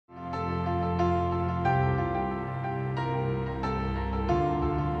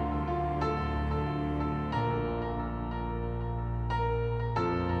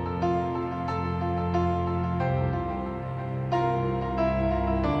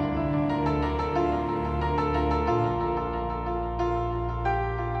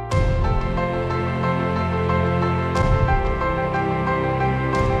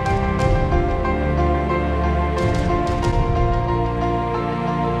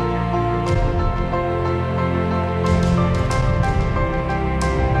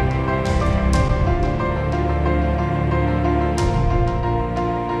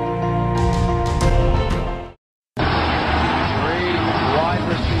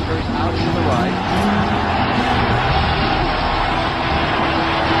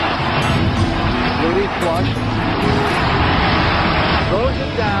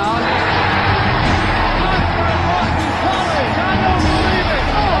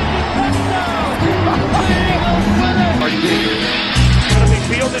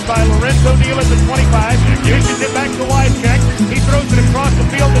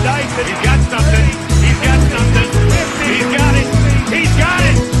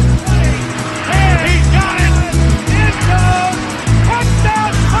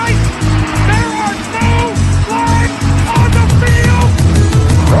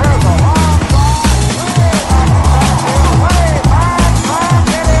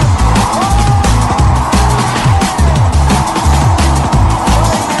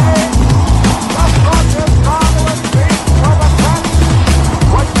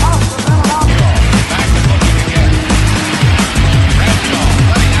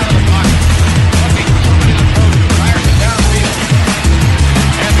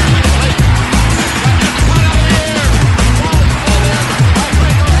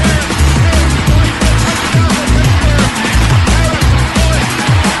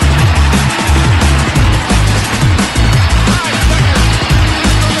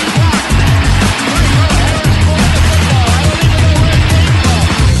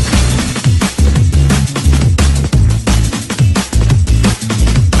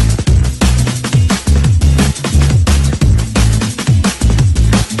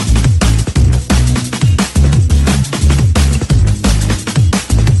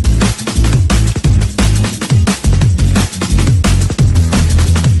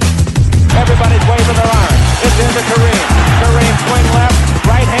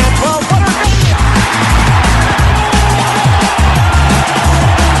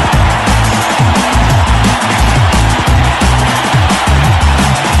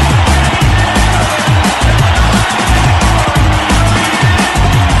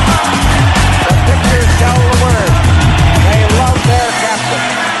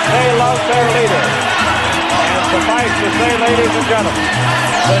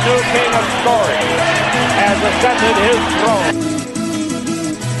new king of scoring has ascended his throne.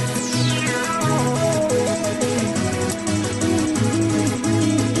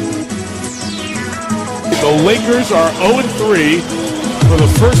 The Lakers are 0-3 for the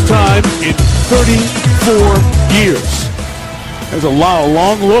first time in 34 years. There's a lot of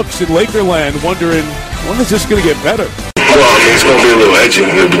long looks in Lakerland wondering, when is this going to get better? Well, I mean, it's going to be a little edgy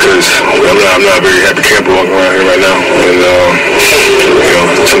because I'm not a very happy camper walking around here right now. And,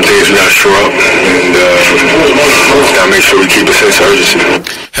 some things we're not sure of. And got to make sure we keep a sense of urgency.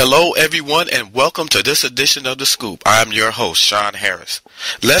 Hello, everyone, and welcome to this edition of The Scoop. I'm your host, Sean Harris.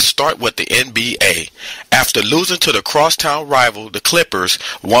 Let's start with the NBA. After losing to the crosstown rival, the Clippers,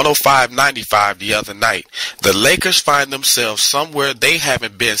 105-95 the other night, the Lakers find themselves somewhere they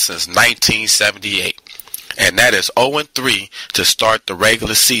haven't been since 1978. And that is 0-3 to start the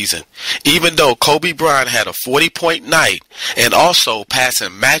regular season. Even though Kobe Bryant had a 40-point night and also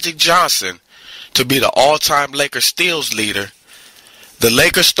passing Magic Johnson to be the all-time Lakers steals leader, the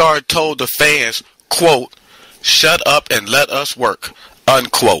Lakers star told the fans, quote, "Shut up and let us work,"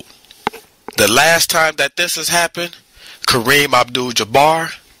 unquote. The last time that this has happened, Kareem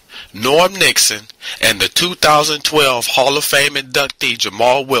Abdul-Jabbar, Norm Nixon, and the 2012 Hall of Fame inductee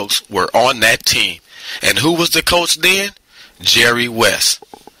Jamal Wilkes were on that team. And who was the coach then? Jerry West.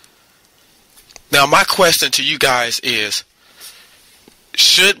 Now my question to you guys is,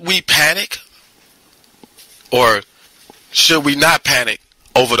 should we panic or should we not panic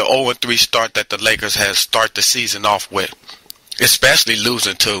over the 0-3 start that the Lakers has started the season off with, especially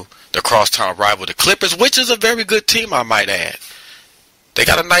losing to the crosstown rival, the Clippers, which is a very good team, I might add. They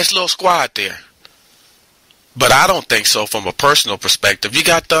got a nice little squad there. But I don't think so from a personal perspective. You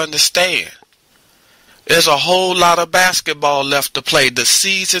got to understand, there's a whole lot of basketball left to play. The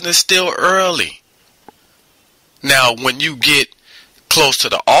season is still early. Now, when you get close to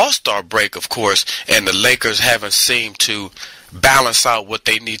the All-Star break, of course, and the Lakers haven't seemed to balance out what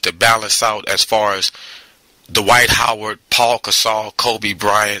they need to balance out as far as Dwight Howard, Paul Gasol, Kobe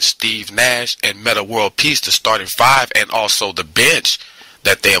Bryant, Steve Nash, and Metta World Peace, the starting five, and also the bench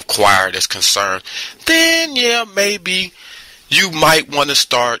that they acquired is concerned, then yeah, maybe you might want to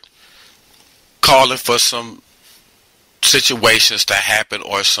start calling for some situations to happen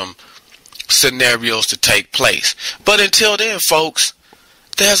or some scenarios to take place. But until then, folks,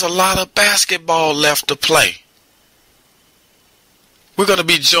 there's a lot of basketball left to play. We're going to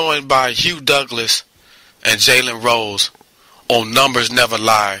be joined by Hugh Douglas and Jalen Rose on Numbers Never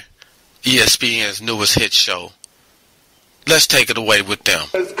Lie, ESPN's newest hit show. Let's take it away with them.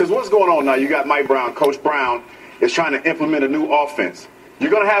 Because what's going on now, you got Mike Brown. Coach Brown is trying to implement a new offense.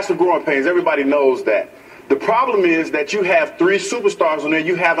 You're going to have some growing pains. Everybody knows that. The problem is that you have three superstars on there.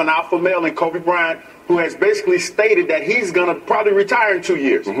 You have an alpha male in Kobe Bryant who has basically stated that he's going to probably retire in 2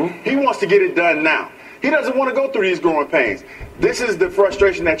 years. He wants to get it done now. He doesn't want to go through these growing pains. This is the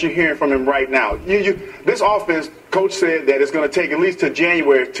frustration that you're hearing from him right now. This offense, Coach said that it's going to take at least to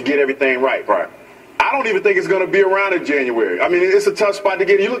January to get everything right. I don't even think it's going to be around in January. I mean, it's a tough spot to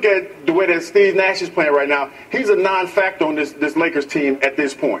get. You look at the way that Steve Nash is playing right now, he's a non-factor on this Lakers team at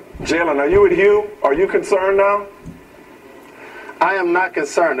this point. Jalen, are you with Hugh? Are you concerned now? I am not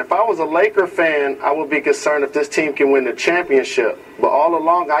concerned. If I was a Laker fan, I would be concerned if this team can win the championship. But all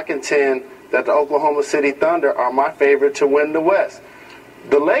along, I contend that the Oklahoma City Thunder are my favorite to win the West.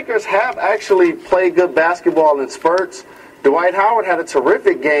 The Lakers have actually played good basketball in spurts. Dwight Howard had a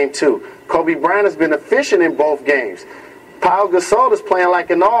terrific game, too. Kobe Bryant has been efficient in both games. Paul Gasol is playing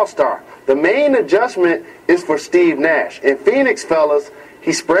like an all-star. The main adjustment is for Steve Nash. In Phoenix, fellas,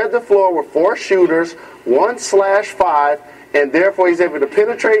 he spread the floor with 4 shooters, 1/5, and therefore he's able to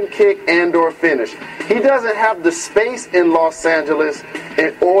penetrate and kick and/or finish. He doesn't have the space in Los Angeles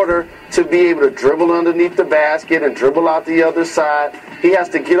in order to be able to dribble underneath the basket and dribble out the other side. He has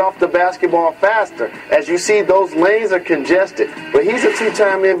to get off the basketball faster. As you see, those lanes are congested. But he's a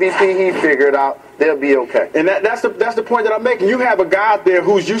 2-time MVP. He figured out they'll be okay. And that's the point that I'm making. You have a guy out there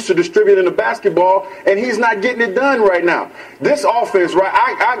who's used to distributing the basketball, and he's not getting it done right now. This offense, right,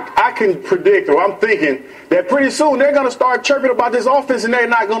 I can predict, or I'm thinking, that pretty soon they're going to start chirping about this offense, and they're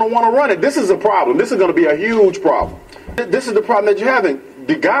not going to want to run it. This is a problem. This is going to be a huge problem. This is the problem that you're having.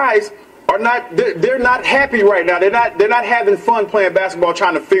 The guys are not, they're not happy right now. They're not having fun playing basketball,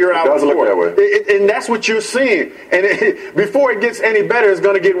 trying to figure it out. It does look that way. And that's what you're seeing. And before it gets any better, it's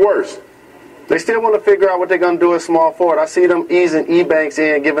going to get worse. They still want to figure out what they're going to do at small forward. I see them easing Ebanks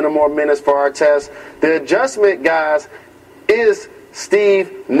in, giving them more minutes for Artest. The adjustment, guys, is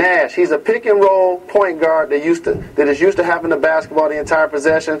Steve Nash. He's a pick and roll point guard that is used to having the basketball the entire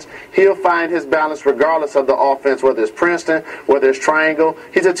possessions. He'll find his balance regardless of the offense, whether it's Princeton, whether it's triangle.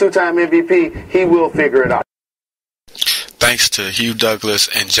 He's a 2-time MVP. He will figure it out. Thanks to Hugh Douglas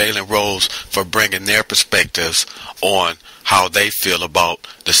and Jalen Rose for bringing their perspectives on how they feel about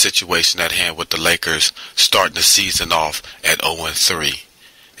the situation at hand with the Lakers starting the season off at 0-3.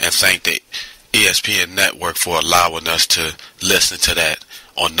 And thank the ESPN Network for allowing us to listen to that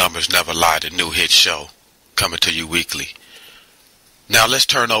on Numbers Never Lie, the new hit show coming to you weekly. Now let's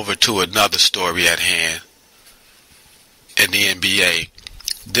turn over to another story at hand in the NBA.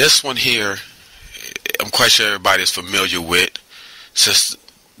 This one here, I'm quite sure everybody's familiar with since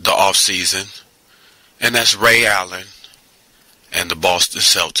the off season, and that's Ray Allen and the Boston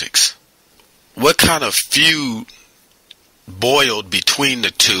Celtics. What kind of feud boiled between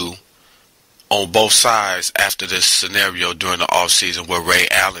the two on both sides after this scenario during the off season where Ray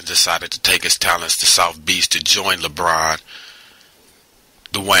Allen decided to take his talents to South Beach to join LeBron,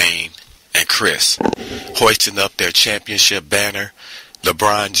 Dwayne, and Chris, hoisting up their championship banner?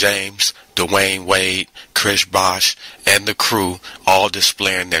 LeBron James, Dwayne Wade, Chris Bosh, and the crew all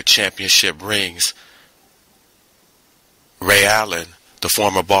displaying their championship rings. Ray Allen, the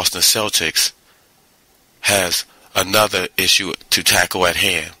former Boston Celtics, has another issue to tackle at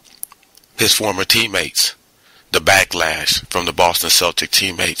hand. His former teammates, the backlash from the Boston Celtic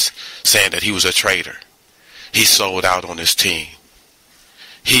teammates saying that he was a traitor. He sold out on his team.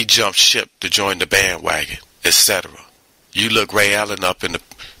 He jumped ship to join the bandwagon, etc. You look Ray Allen up in the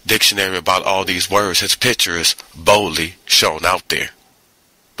dictionary about all these words, his picture is boldly shown out there.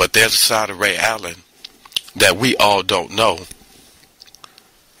 But there's a side of Ray Allen that we all don't know.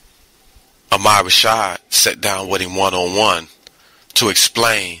 Ahmad Rashad sat down with him one-on-one to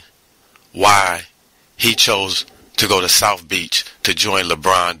explain why he chose to go to South Beach to join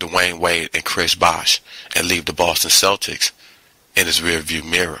LeBron, Dwayne Wade, and Chris Bosh and leave the Boston Celtics in his rearview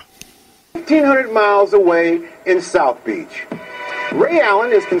mirror. 1,500 miles away in South Beach. Ray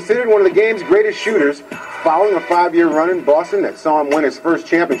Allen is considered one of the game's greatest shooters, following a 5-year run in Boston that saw him win his first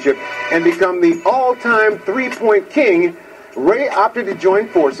championship and become the all-time three-point king. Ray opted to join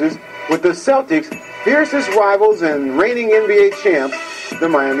forces with the Celtics' fiercest rivals and reigning NBA champs, the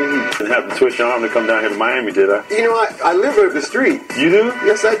Miami Heat. Didn't have to twist your arm to come down here to Miami, did I? You know, I live up the street. You do?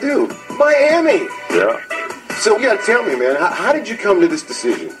 Yes, I do. Miami! Yeah. So you gotta tell me, man, how did you come to this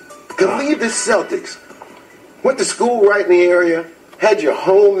decision? To leave the Celtics. Went to school right in the area, had your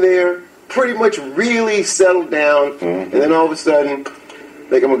home there, pretty much really settled down, and then all of a sudden,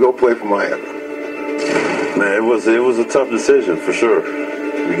 think I'm gonna go play for Miami. Man, it was a tough decision for sure.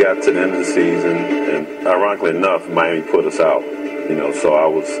 We got to the end of the season, and ironically enough, Miami put us out. So I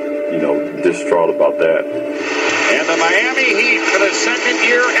was, distraught about that. And the Miami Heat, for the second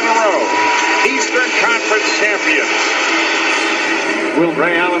year in a row, Eastern Conference champions. Will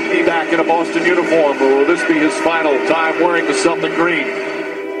Ray Allen be back in a Boston uniform, or will this be his final time wearing the Celtic green?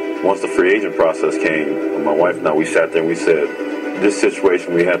 Once the free agent process came, my wife and I, we sat there and we said, this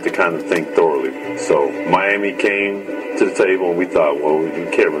situation we have to kind of think thoroughly. So Miami came to the table and we thought, well, we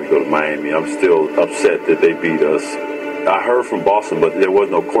can't really go to Miami. I'm still upset that they beat us. I heard from Boston, but there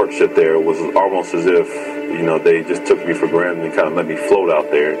was no courtship there. It was almost as if, they just took me for granted and kind of let me float out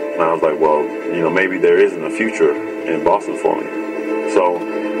there. And I was like, well, maybe there isn't a future in Boston for me. So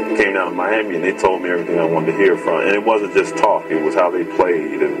I came down to Miami and they told me everything I wanted to hear from. And it wasn't just talk. It was how they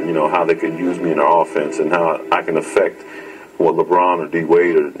played and, how they could use me in their offense and how I can affect what LeBron or D.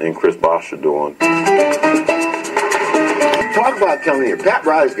 Wade and Chris Bosh are doing. Talk about coming here. Pat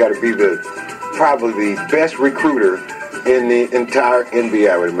Riley's got to be probably the best recruiter in the entire NBA,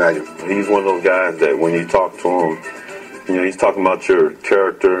 I would imagine. He's one of those guys that when you talk to him, he's talking about your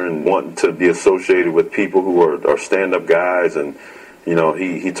character and wanting to be associated with people who are stand-up guys. And,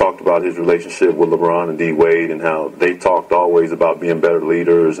 he talked about his relationship with LeBron and D. Wade and how they talked always about being better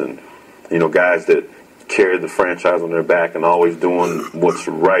leaders and, guys that carried the franchise on their back and always doing what's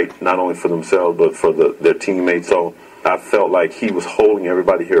right, not only for themselves, but for their teammates. So I felt like he was holding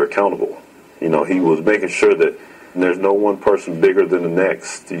everybody here accountable. He was making sure that there's no one person bigger than the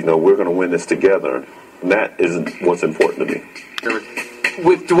next. We're going to win this together. And that is what's important to me.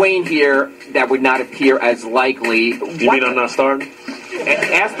 With Dwayne here, that would not appear as likely. You mean I'm not starting?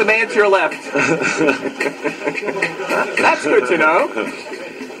 Ask the man to your left. That's good to know.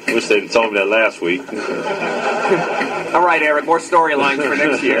 Wish they'd told me that last week. All right, Eric, more storylines for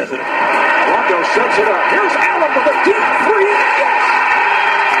next year. Rondo sets it up. Here's Allen with a deep three. Yes!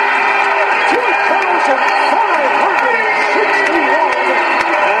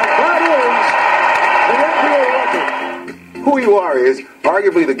 2,561. And that is the NBA record. Who are you you are is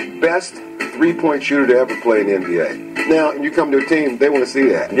arguably the best three-point shooter to ever play in the NBA. Now, you come to a team, they want to see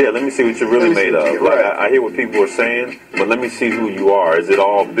that. Yeah, let me see what you're really made of. Like, I hear what people are saying, but let me see who you are. Is it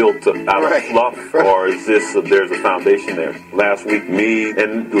all built out of fluff, or is this there's a foundation there? Last week, me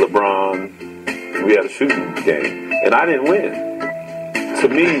and LeBron, we had a shooting game, and I didn't win. To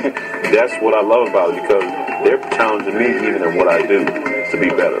me, that's what I love about it, because they're challenging me even in what I do to be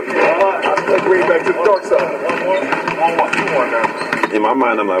better. Let's bring it back to the dark side. In my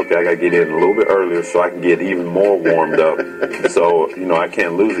mind, I'm like, okay, I got to get in a little bit earlier so I can get even more warmed up. So, I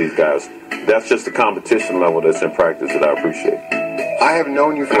can't lose these guys. That's just the competition level that's in practice that I appreciate. I have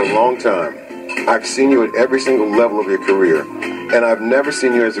known you for a long time. I've seen you at every single level of your career, and I've never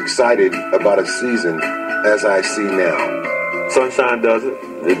seen you as excited about a season as I see now. Sunshine does it.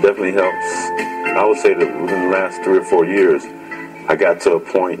 It definitely helps. I would say that within the last 3 or 4 years, I got to a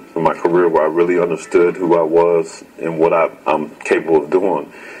point in my career where I really understood who I was and what I'm capable of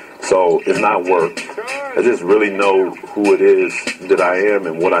doing. So it's not work. I just really know who it is that I am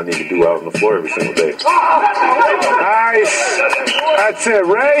and what I need to do out on the floor every single day. Nice. That's it,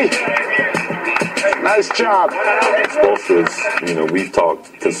 Ray. Nice job. Spoelstra's, we've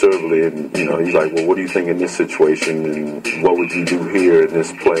talked conservatively, and, he's like, well, what do you think in this situation, and what would you do here in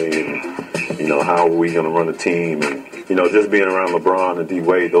this play, and, how are we going to run a team, and, just being around LeBron and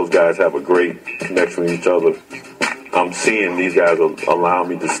D-Wade, those guys have a great connection with each other. I'm seeing these guys allow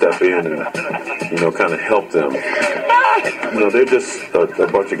me to step in and, kind of help them. They're just a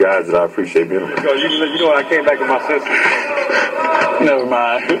bunch of guys that I appreciate being around. You know, I came back with my sister. Never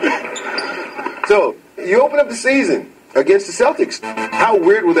mind. So, you open up the season against the Celtics. How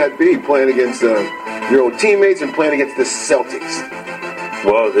weird would that be, playing against your old teammates and playing against the Celtics?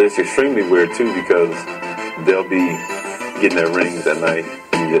 Well, it's extremely weird, too, because they'll be getting their rings that night.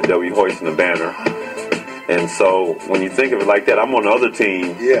 They'll be hoisting the banner. And so, when you think of it like that, I'm on the other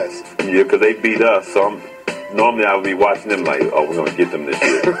team. Yes. Because they beat us, so normally I would be watching them like, oh, we're going to get them this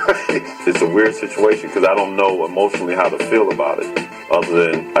year. It's a weird situation because I don't know emotionally how to feel about it,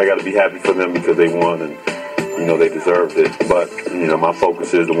 other than I got to be happy for them because they won and, they deserved it. But, my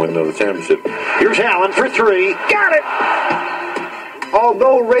focus is to win another championship. Here's Allen for three. Got it!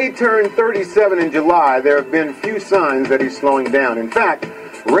 Although Ray turned 37 in July, there have been few signs that he's slowing down. In fact,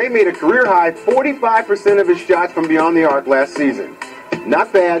 Ray made a career-high 45% of his shots from beyond the arc last season.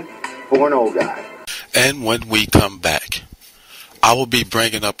 Not bad for an old guy. And when we come back, I will be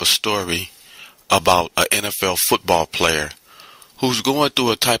bringing up a story about an NFL football player who's going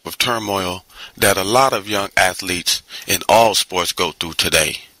through a type of turmoil that a lot of young athletes in all sports go through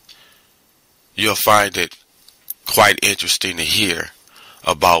today. You'll find it quite interesting to hear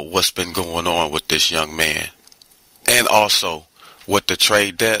about what's been going on with this young man. And also, with the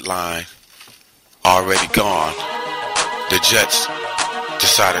trade deadline already gone, the Jets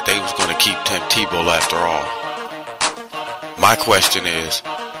decided they was going to keep Tim Tebow after all. My question is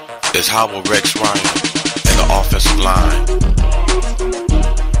how will Rex Ryan and the offensive line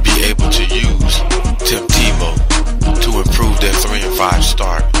be able to use Tim Tebow to improve their 3-5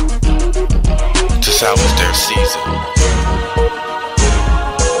 start to salvage their season?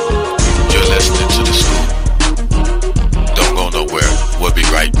 You're listening to The Scoop. Don't go nowhere. We'll be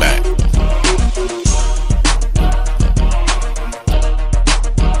right back.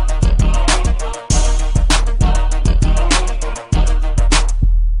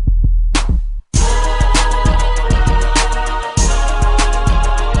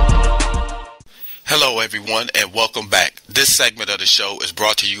 Hello everyone and welcome back. This segment of the show is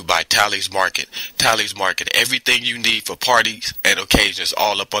brought to you by Tally's Market. Tally's Market, everything you need for parties and occasions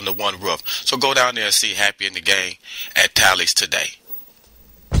all up under one roof. So go down there and see Happy in the Game at Tally's today.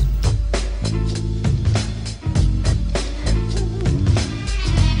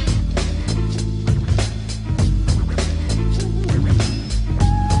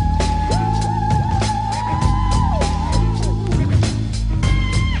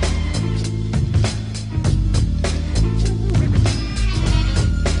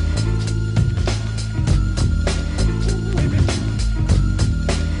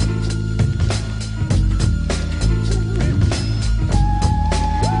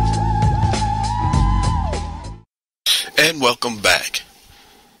 And welcome back.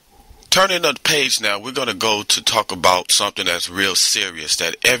 Turning the page now, we're going to go to talk about something that's real serious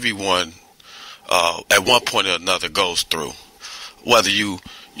that everyone at one point or another goes through. Whether you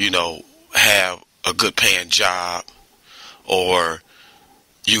have a good paying job, or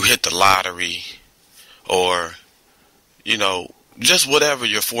you hit the lottery, or, just whatever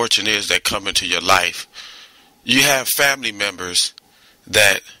your fortune is that come into your life, you have family members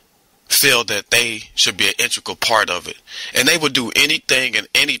that feel that they should be an integral part of it. And they would do anything and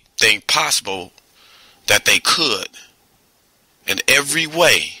anything possible that they could in every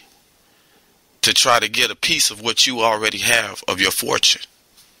way to try to get a piece of what you already have of your fortune.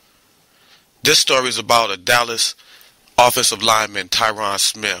 This story is about a Dallas offensive lineman, Tyron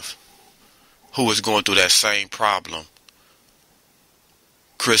Smith, who is going through that same problem.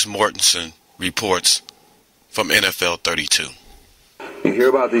 Chris Mortensen reports from NFL 32. You hear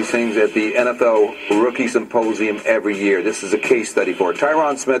about these things at the NFL Rookie Symposium every year. This is a case study for it.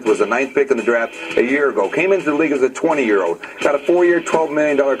 Tyron Smith was the 9th pick in the draft a year ago. Came into the league as a 20-year-old. Got a 4-year, $12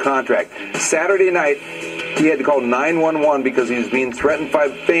 million contract. Saturday night, he had to call 911 because he was being threatened by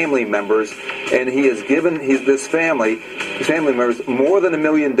family members, and he has given his family members more than $1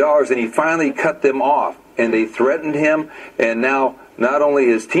 million, and he finally cut them off. And they threatened him, and now not only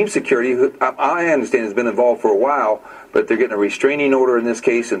his team security, who I understand has been involved for a while, but they're getting a restraining order in this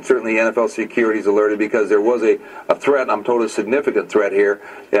case, and certainly NFL security is alerted because there was a threat, I'm told a significant threat here,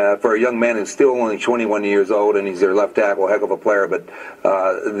 for a young man who's still only 21 years old, and he's their left tackle, heck of a player. But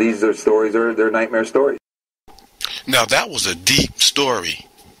these are stories, they're nightmare stories. Now, that was a deep story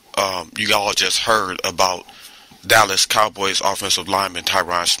you all just heard about Dallas Cowboys offensive lineman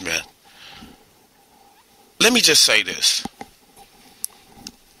Tyron Smith. Let me just say this.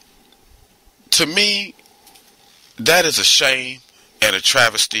 To me, that is a shame and a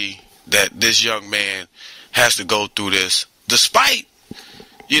travesty that this young man has to go through this, despite,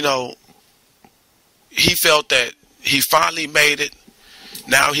 he felt that he finally made it.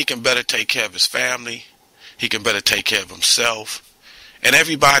 Now he can better take care of his family. He can better take care of himself. And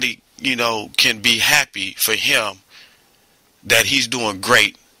everybody, can be happy for him that he's doing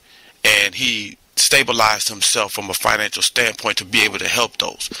great and he stabilized himself from a financial standpoint to be able to help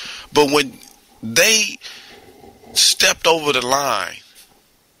those. But when they stepped over the line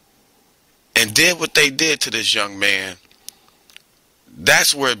and did what they did to this young man,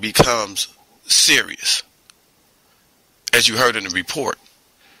 that's where it becomes serious, as you heard in the report.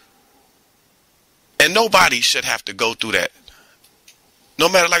 And nobody should have to go through that. No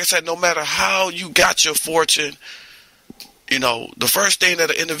matter, like I said, no matter how you got your fortune, the first thing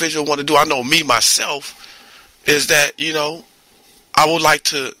that an individual want to do, I know me, myself, is that, I would like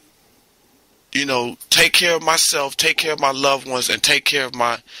to, take care of myself, take care of my loved ones, and take care of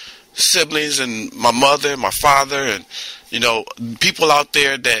my siblings and my mother and my father and, people out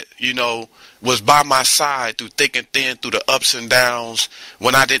there that, was by my side through thick and thin, through the ups and downs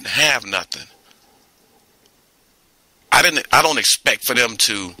when I didn't have nothing. I don't expect for them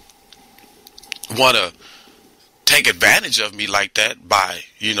to want to take advantage of me like that by,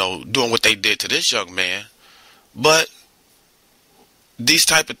 doing what they did to this young man. But these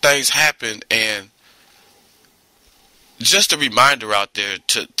type of things happen, and just a reminder out there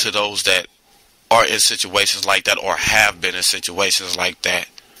to those that are in situations like that or have been in situations like that,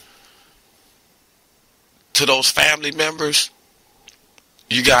 to those family members,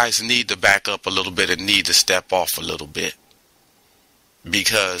 you guys need to back up a little bit and need to step off a little bit,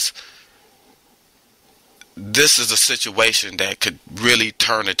 because this is a situation that could really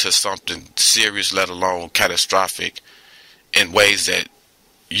turn into something serious, let alone catastrophic, in ways that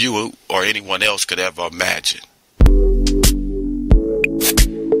you or anyone else could ever imagine.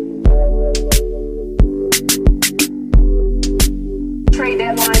 Trade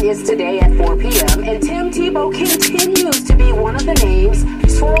deadline is today at 4 p.m. and Tim Tebow continues to be one of the names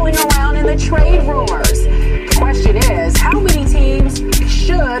swirling around in the trade rumors. The question is, how many teams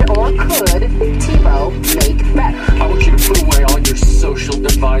should or could Tebow make better? I want you to put away all your social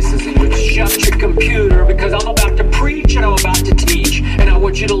devices and you shut your computer, because I'm about to preach and I'm about to teach, and I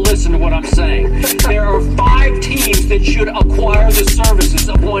want you to listen to what I'm saying. There are 5 teams that should acquire the services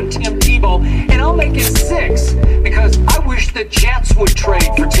of one Tim Tebow, and I'll make it 6, because I wish the Jets would trade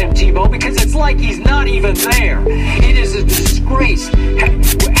for Tim Tebow, because it's like he's not even there. It is a disgrace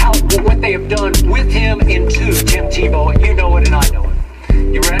what they have done with him and to Tim Tebow, and you know it and I know it.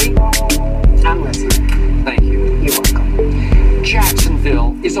 You ready? I'm listening. Thank you. You're welcome.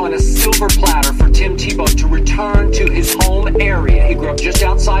 Jacksonville is on a silver platter for Tim Tebow to return to his home area. He grew up just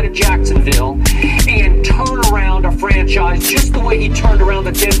outside of Jacksonville and turn around a franchise just the way he turned around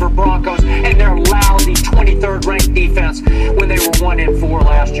the Denver Broncos and their lousy 23rd ranked defense when they were 1-4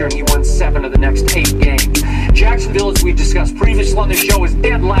 last year, and he won 7 of the next 8 games. Jacksonville, as we discussed previously on the show, is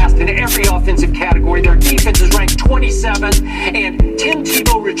dead last in every offensive category. Their defense is ranked 27th, and Tim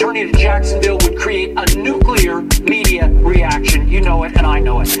Tebow returning to Jacksonville would create a nuclear media reaction. You know it, and I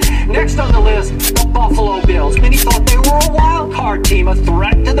know it. Next on the list, the Buffalo Bills. Many thought they were a wild card team, a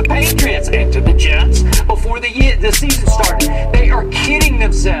threat to the Patriots and to the Jets before the season started. They are kidding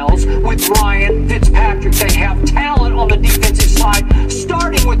themselves with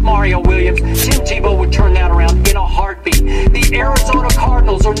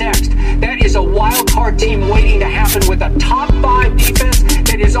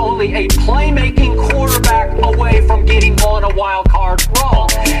only a playmaking quarterback away from getting on a wild card roll.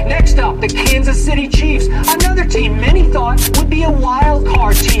 Next up, the Kansas City Chiefs, another team many thought would be a wild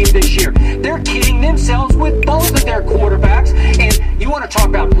card team this year. They're kidding themselves with both of their quarterbacks, and you want to talk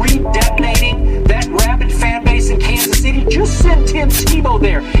about re-detonating that rabid fan base in Kansas City? Just send Tim Tebow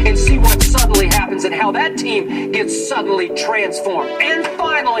there and see what suddenly happens and how that team gets suddenly transformed. And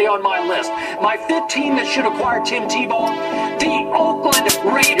finally on my list, my fifth team that should acquire Tim Tebow, the Oakland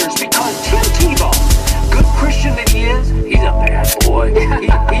Raiders, because Tim Tebow, good Christian that he is, he's a bad boy.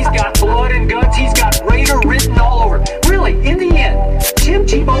 He's got blood and guts. He's got Raider written all over. Really, in the end, Tim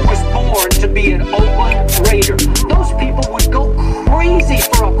Tebow was born to be an Oakland Raider. Those people would go crazy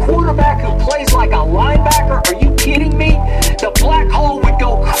for a quarterback who plays like a linebacker. Are you kidding me? The black hole would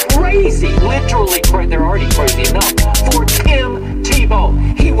go crazy, literally crazy. They're already crazy enough for Tim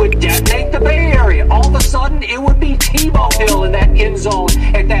Tebow. He would detonate the Bay Area. All of a sudden, it would be Tebowville in that end zone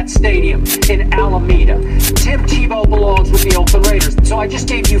at that stadium in Alameda. Tim Tebow belongs with the Oakland Raiders. So I just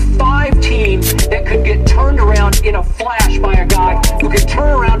gave you 5 teams that could get turned around in a flash by a guy who could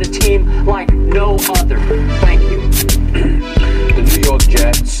turn around a team like no other. Thank you. The New York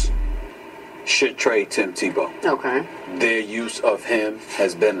Jets should trade Tim Tebow. Okay. Their use of him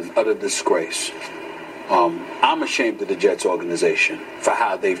has been an utter disgrace. I'm ashamed of the Jets organization for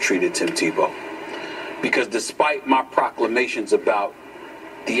how they've treated Tim Tebow. Because despite my proclamations about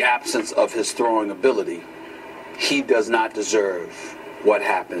the absence of his throwing ability, he does not deserve what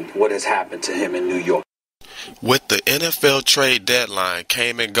has happened to him in New York. With the NFL trade deadline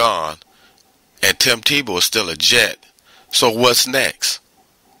came and gone, and Tim Tebow is still a Jet, so what's next?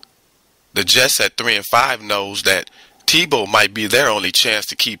 The Jets at 3-5 knows that Tebow might be their only chance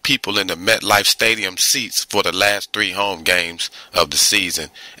to keep people in the MetLife Stadium seats for the last 3 home games of the season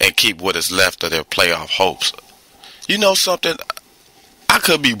and keep what is left of their playoff hopes. You know something? I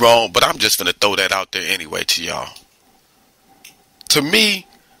could be wrong, but I'm just going to throw that out there anyway to y'all. To me,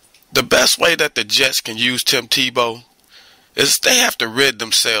 the best way that the Jets can use Tim Tebow is they have to rid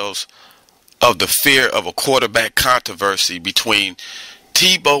themselves of the fear of a quarterback controversy between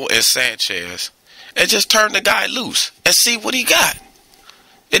Tebow and Sanchez and just turn the guy loose and see what he got.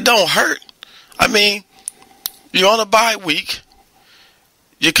 It don't hurt. I mean, you're on a bye week.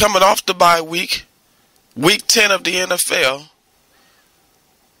 You're coming off the bye week. Week 10 of the NFL.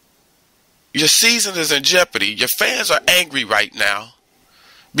 Your season is in jeopardy. Your fans are angry right now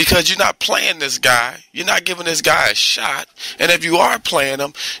because you're not playing this guy. You're not giving this guy a shot. And if you are playing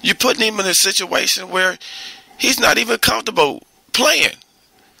him, you're putting him in a situation where he's not even comfortable playing.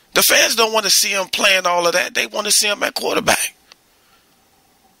 The fans don't want to see him playing all of that. They want to see him at quarterback.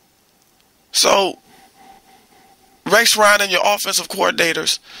 So, Rex Ryan and your offensive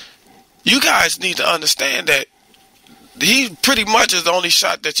coordinators, you guys need to understand that he pretty much is the only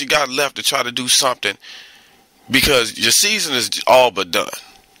shot that you got left to try to do something because your season is all but done.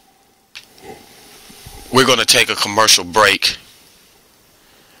 We're going to take a commercial break.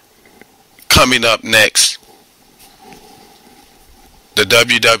 Coming up next, the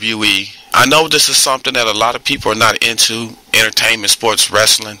WWE. I know this is something that a lot of people are not into, entertainment, sports,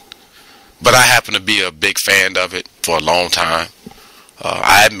 wrestling, but I happen to be a big fan of it for a long time.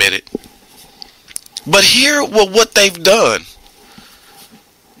 I admit it. But here, what they've done,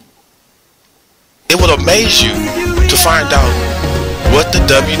 it would amaze you to find out what the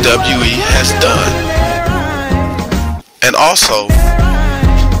WWE has done. And also,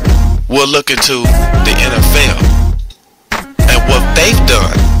 we'll look into the NFL and what they've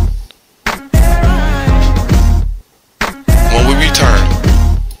done when we return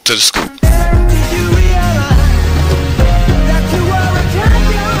to the scoop.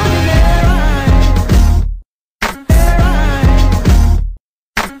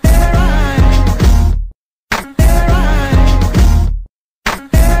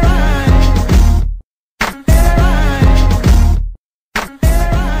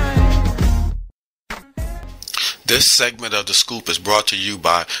 This segment of The Scoop is brought to you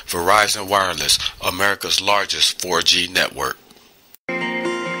by Verizon Wireless, America's largest 4G network.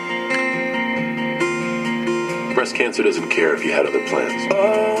 Breast cancer doesn't care if you had other plans.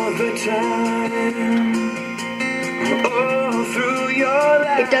 All the time, all through your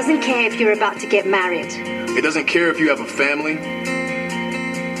life. It doesn't care if you're about to get married. It doesn't care if you have a family.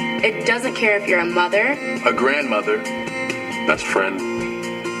 It doesn't care if you're a mother, a grandmother, best friend,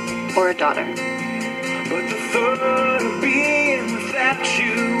 or a daughter. But the thought of being without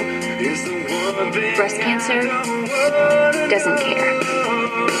you is the one thing. Breast cancer doesn't care.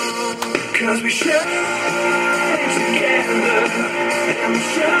 'Cause we shine together and we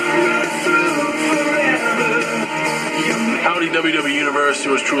shine through forever. Howdy, WWE Universe.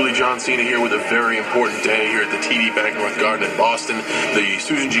 Yours truly, John Cena here with a very important day here at the TD Bank North Garden in Boston. The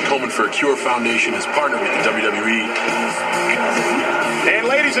Susan G. Komen for a Cure Foundation has partnered with the WWE. And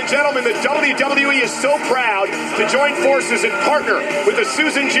ladies and gentlemen, the WWE is so proud to join forces and partner with the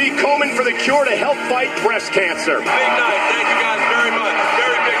Susan G. Komen for the Cure to help fight breast cancer. Big night. Thank you guys very much.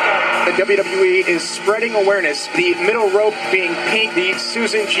 Very big night. The WWE is spreading awareness. The middle rope being pink, the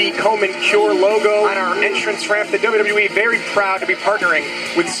Susan G. Komen Cure logo on our entrance ramp. The WWE very proud to be partnering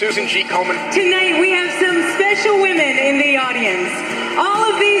with Susan G. Komen. Tonight we have some special women in the audience.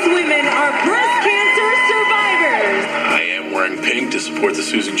 All of these women are breast cancer survivors. I am wearing pink to support the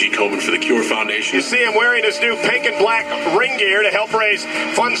Susan G. Komen for the Cure Foundation. You see him wearing his new pink and black ring gear to help raise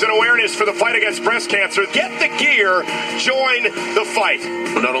funds and awareness for the fight against breast cancer. Get the gear, join the fight.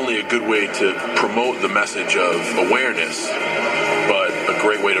 Not only a good way to promote the message of awareness, but a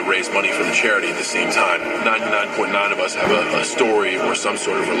great way to raise money for the charity at the same time. 99.9 of us have a story or some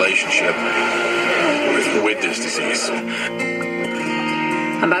sort of relationship with this disease.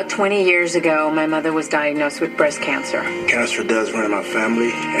 About 20 years ago, my mother was diagnosed with breast cancer. Cancer does run in my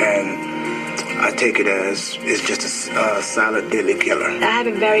family, and I take it as it's just a silent, deadly killer. I have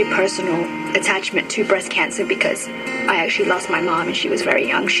a very personal attachment to breast cancer because I actually lost my mom and she was very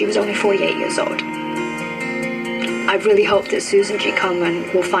young. She was only 48 years old. I really hope that Susan G.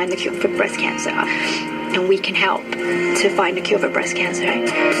 Komen will find the cure for breast cancer and we can help to find a cure for breast cancer.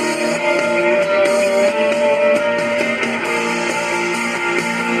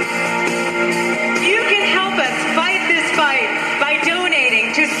 You can help us fight this fight by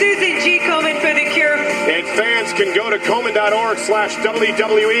donating to Susan G. Komen for the Cure. And fans can go to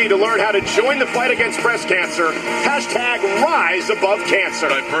Komen.org/WWE to learn how to join the fight against breast cancer. Hashtag Rise Above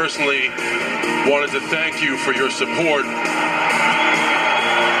Cancer. I personally wanted to thank you for your support.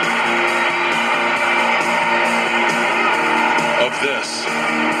 Of this.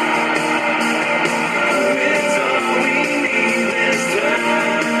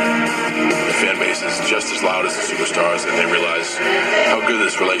 The fan base is just as loud as the superstars, and they realize how good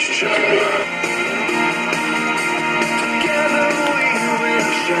this relationship can be.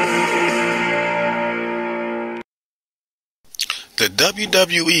 The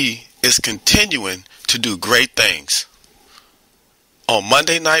WWE is continuing to do great things. On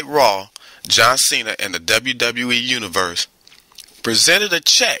Monday Night Raw, John Cena and the WWE Universe presented a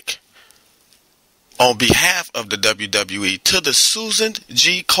check on behalf of the WWE to the Susan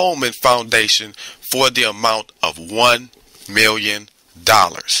G. Komen Foundation for the amount of $1 million.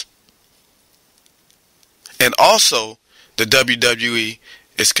 And also, the WWE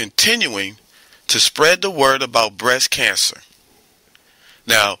is continuing to spread the word about breast cancer.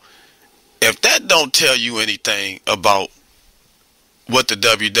 Now, if that don't tell you anything about what the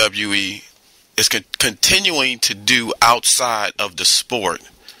WWE is continuing to do outside of the sport,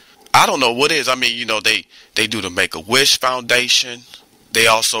 I don't know what is. I mean, you know, they do the Make-A-Wish Foundation. They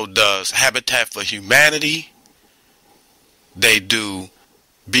also does Habitat for Humanity. They do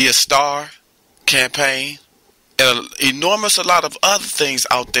Be a Star campaign. And an enormous a lot of other things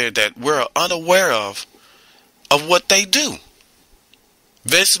out there that we're unaware of what they do.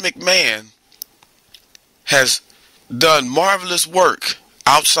 Vince McMahon has done marvelous work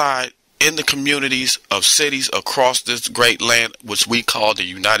outside in the communities of cities across this great land, which we call the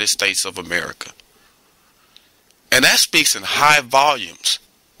United States of America. And that speaks in high volumes.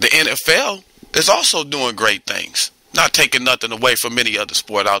 The NFL is also doing great things. Not taking nothing away from any other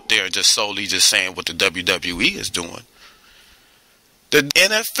sport out there and just solely just saying what the WWE is doing. The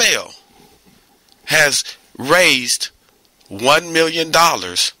NFL has raised $1 million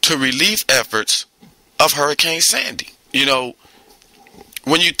to relief efforts of Hurricane Sandy. You know,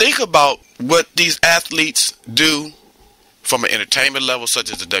 when you think about what these athletes do from an entertainment level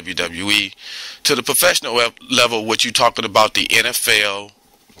such as the WWE to the professional level, what you're talking about, the NFL,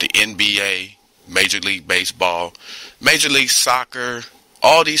 the NBA, Major League Baseball, Major League Soccer,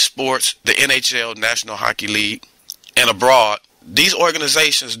 all these sports, the NHL, National Hockey League, and abroad, these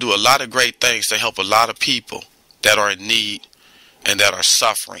organizations do a lot of great things to help a lot of people that are in need and that are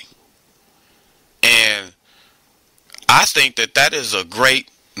suffering. And I think that that is a great,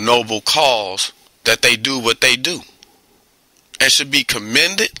 noble cause that they do what they do and should be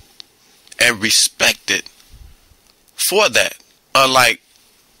commended and respected for that. Unlike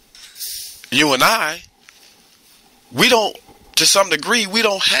you and I, we don't, to some degree, we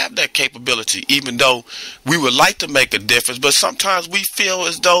don't have that capability, even though we would like to make a difference. But sometimes we feel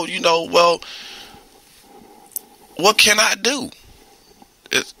as though, you know, well, what can I do?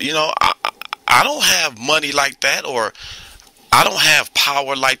 You know, I don't have money like that, or I don't have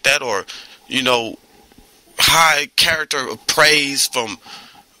power like that, or, you know, high character of praise from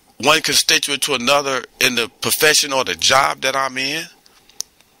one constituent to another in the profession or the job that I'm in.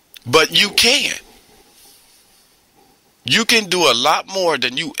 But you can. You can do a lot more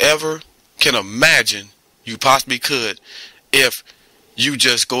than you ever can imagine you possibly could if you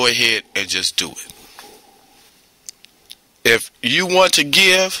just go ahead and just do it. If you want to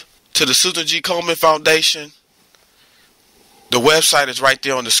give to the Susan G. Komen Foundation, the website is right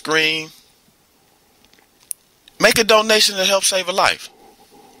there on the screen. Make a donation to help save a life.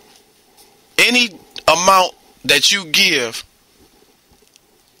 Any amount that you give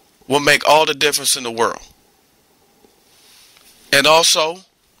will make all the difference in the world. And also,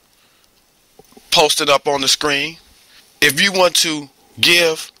 post it up on the screen. If you want to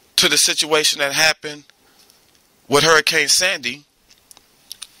give to the situation that happened with Hurricane Sandy,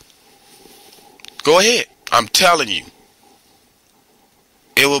 go ahead. I'm telling you,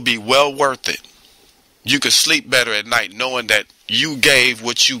 it will be well worth it. You could sleep better at night knowing that you gave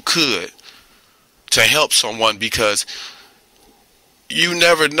what you could to help someone, because you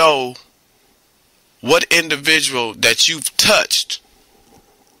never know what individual that you've touched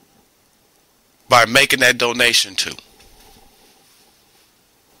by making that donation to.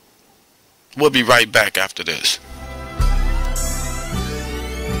 We'll be right back after this.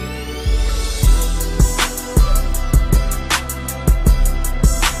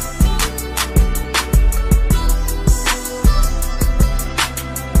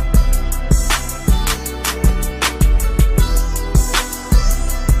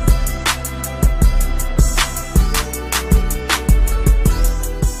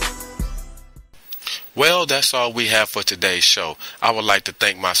 Well, that's all we have for today's show. I would like to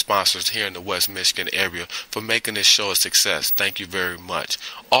thank my sponsors here in the West Michigan area for making this show a success. Thank you very much.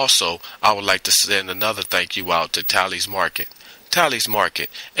 Also, I would like to send another thank you out to Tally's Market. Tally's Market,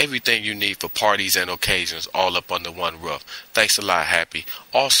 everything you need for parties and occasions all up under one roof. Thanks a lot, Happy.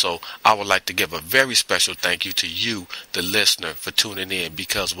 Also, I would like to give a very special thank you to you, the listener, for tuning in,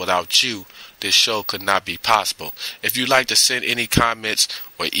 because without you, this show could not be possible. If you'd like to send any comments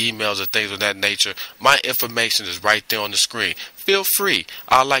or emails or things of that nature, my information is right there on the screen. Feel free.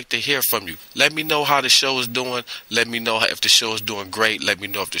 I'd like to hear from you. Let me know how the show is doing. Let me know if the show is doing great. Let me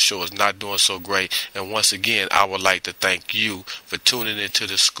know if the show is not doing so great. And once again, I would like to thank you for tuning into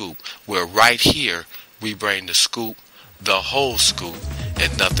The Scoop, where right here we bring the scoop, the whole scoop,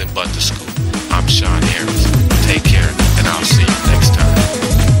 and nothing but the scoop. I'm Sean Harris. Take care, and I'll see you next time.